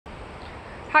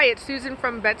Hi, it's Susan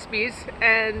from Beekeeping,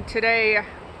 and today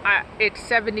it's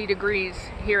 70 degrees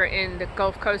here in the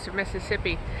Gulf Coast of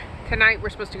Mississippi. Tonight we're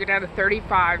supposed to go down to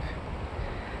 35.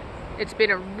 It's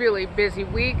been a really busy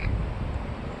week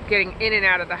getting in and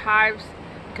out of the hives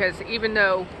because even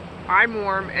though I'm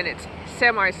warm and it's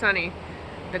semi-sunny,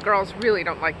 the girls really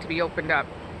don't like to be opened up.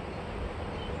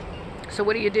 So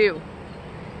what do you do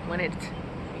when you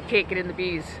can't get in the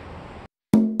bees?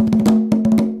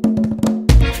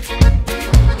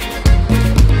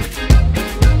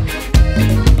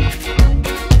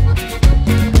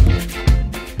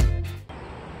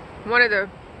 One of the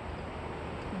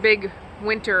big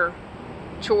winter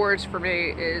chores for me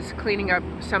is cleaning up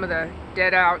some of the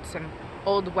dead outs and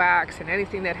old wax and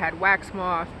anything that had wax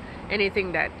moth,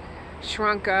 anything that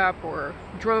shrunk up, or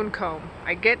drone comb.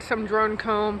 I get some drone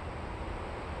comb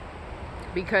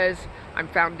because I'm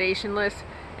foundationless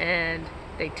and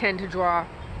they tend to draw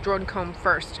drone comb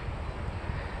first.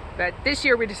 But this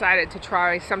year we decided to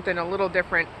try something a little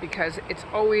different because it's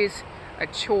always a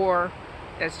chore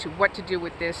as to what to do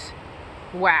with this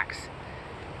wax,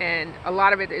 and a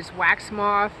lot of it is wax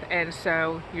moth, and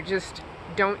so you just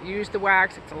don't use the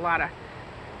wax. It's a lot of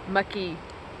mucky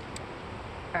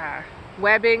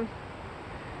webbing,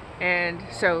 and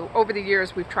so over the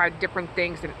years we've tried different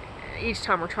things, and each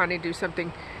time we're trying to do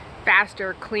something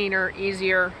faster, cleaner,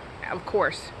 easier, of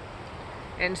course.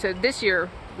 And so this year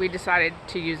we decided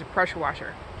to use a pressure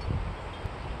washer.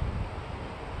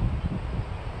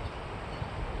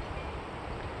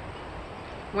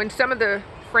 When some of the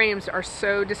frames are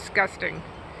so disgusting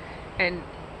and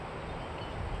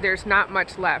there's not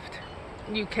much left,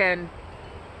 you can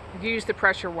use the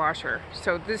pressure washer.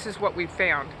 So this is what we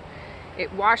found.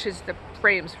 It washes the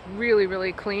frames really,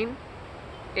 really clean.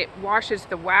 It washes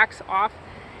the wax off,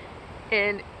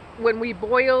 and when we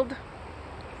boiled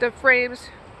the frames,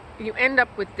 you end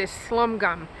up with this slum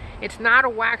gum. It's not a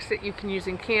wax that you can use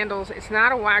in candles. It's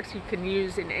not a wax you can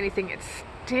use in anything. It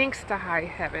stinks to high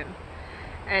heaven.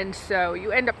 And so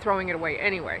you end up throwing it away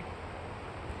anyway.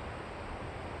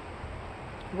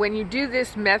 When you do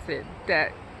this method,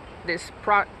 this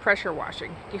pressure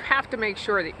washing, you have to make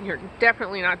sure that you're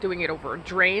definitely not doing it over a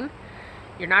drain.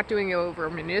 You're not doing it over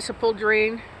a municipal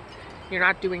drain. You're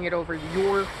not doing it over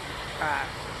your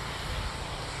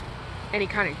any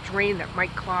kind of drain that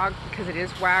might clog, because it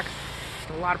is wax.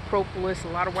 There's a lot of propolis, a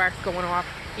lot of wax going off,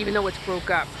 even though it's broke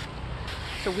up.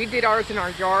 So we did ours in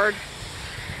our yard,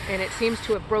 and it seems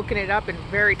to have broken it up in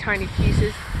very tiny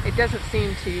pieces. It doesn't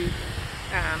seem to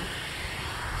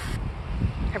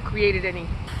have created any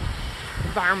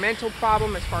environmental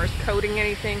problem as far as coating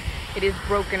anything. It is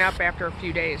broken up after a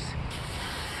few days.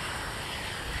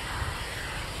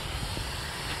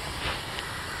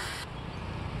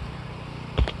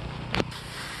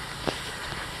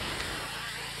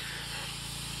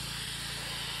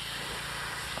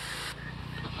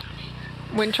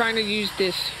 When trying to use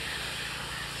this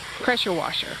pressure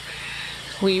washer,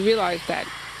 we realized that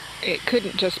it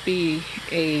couldn't just be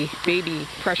a baby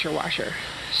pressure washer.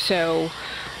 So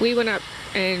we went up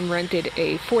and rented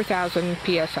a 4,000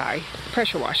 psi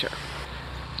pressure washer.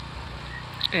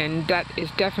 And that is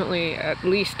definitely at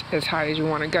least as high as you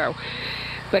want to go.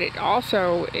 But it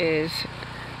also is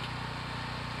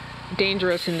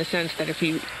dangerous in the sense that if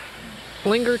you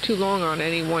linger too long on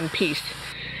any one piece,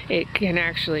 it can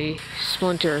actually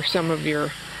splinter some of your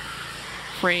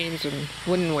frames and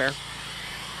woodenware.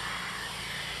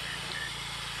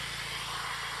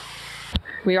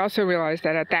 We also realized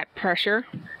that at that pressure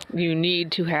you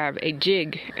need to have a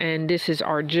jig, and this is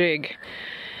our jig,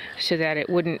 so that it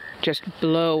wouldn't just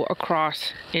blow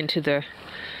across into the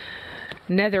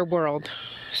nether world,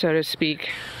 so to speak.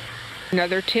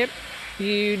 Another tip,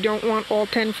 you don't want all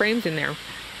 10 frames in there.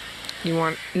 You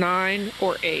want 9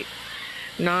 or 8.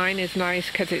 9 is nice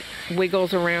because it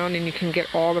wiggles around and you can get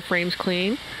all the frames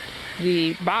clean.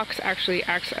 The box actually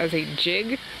acts as a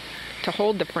jig to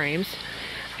hold the frames,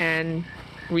 and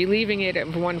relieving it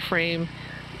of one frame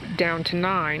down to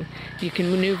 9, you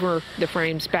can maneuver the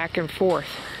frames back and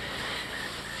forth.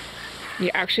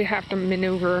 You actually have to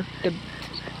maneuver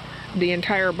the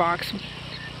entire box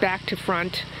back to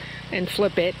front and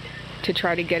flip it to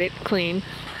try to get it clean.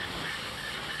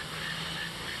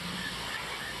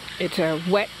 It's a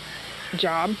wet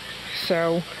job,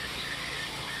 so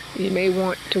you may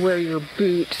want to wear your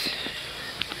boots.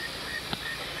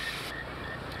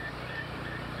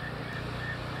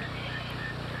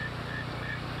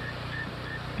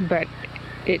 But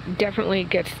it definitely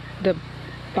gets the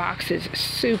boxes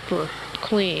super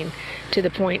clean, to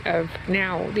the point of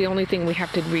now the only thing we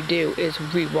have to redo is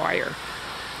rewire.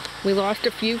 We lost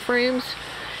a few frames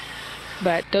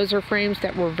but those are frames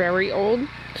that were very old.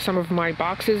 Some of my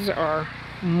boxes are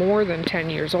more than 10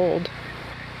 years old.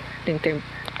 I think they're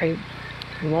a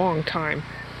long time.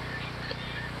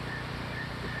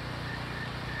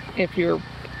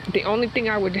 The only thing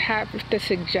I would have to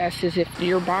suggest is if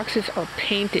your boxes are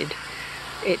painted,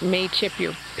 it may chip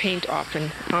your paint off,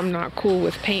 and I'm not cool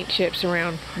with paint chips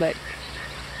around, but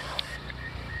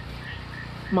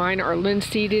mine are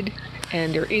linseeded,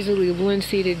 and they're easily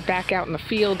linseeded back out in the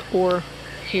field or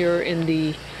here in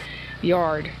the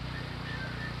yard.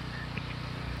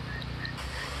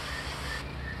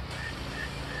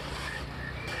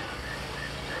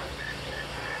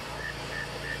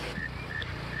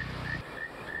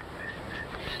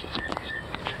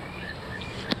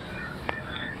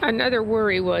 Another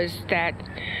worry was that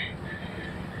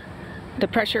the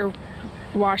pressure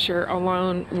washer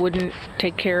alone wouldn't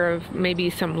take care of maybe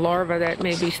some larvae that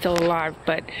may be still alive,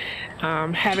 but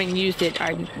having used it,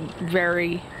 I'm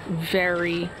very,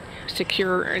 very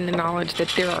secure in the knowledge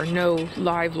that there are no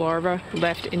live larvae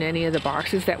left in any of the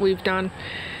boxes that we've done.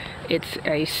 It's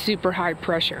a super high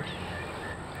pressure.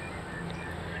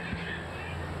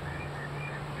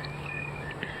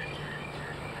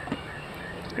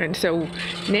 And so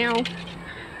now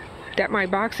that my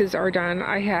boxes are done,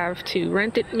 I have to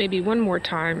rent it maybe one more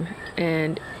time,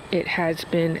 and it has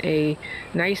been a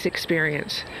nice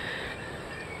experience.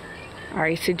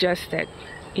 I suggest that,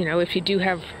 you know, if you do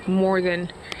have more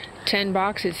than 10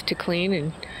 boxes to clean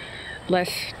and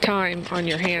less time on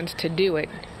your hands to do it,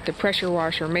 the pressure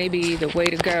washer may be the way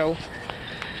to go.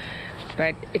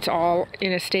 But it's all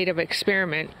in a state of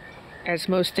experiment, as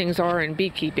most things are in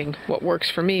beekeeping. What works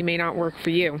for me may not work for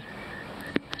you.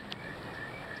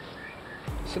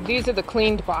 So these are the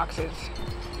cleaned boxes,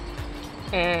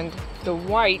 and the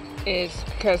white is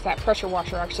because that pressure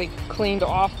washer actually cleaned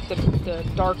off the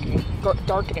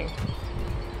darkening.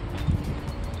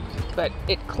 But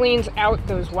it cleans out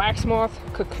those wax moth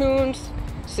cocoons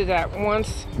so that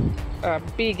once a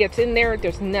bee gets in there,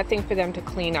 there's nothing for them to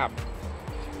clean up.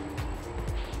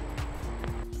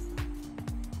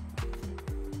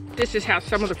 This is how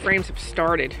some of the frames have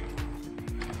started.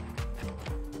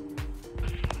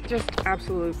 Just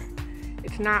absolute.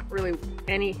 It's not really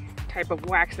any type of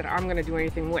wax that I'm going to do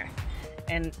anything with.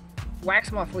 And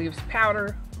wax moth leaves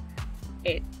powder.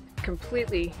 It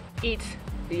completely eats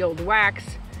the old wax.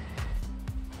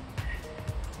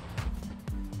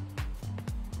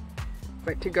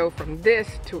 But to go from this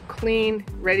to a clean,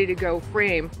 ready to go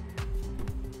frame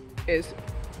is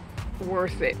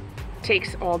worth it. It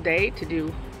takes all day to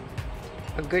do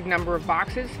a good number of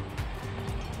boxes.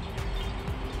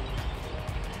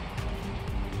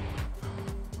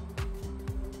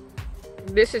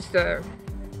 This is the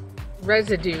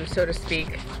residue, so to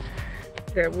speak,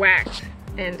 the wax,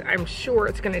 and I'm sure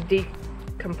it's going to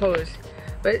decompose.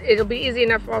 But it'll be easy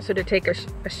enough also to take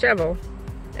a shovel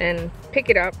and pick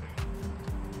it up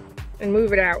and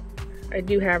move it out. I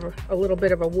do have a little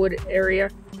bit of a wood area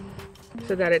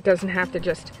so that it doesn't have to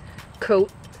just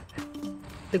coat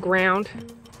the ground.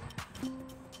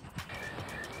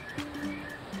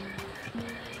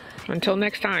 Until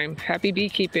next time, happy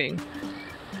beekeeping.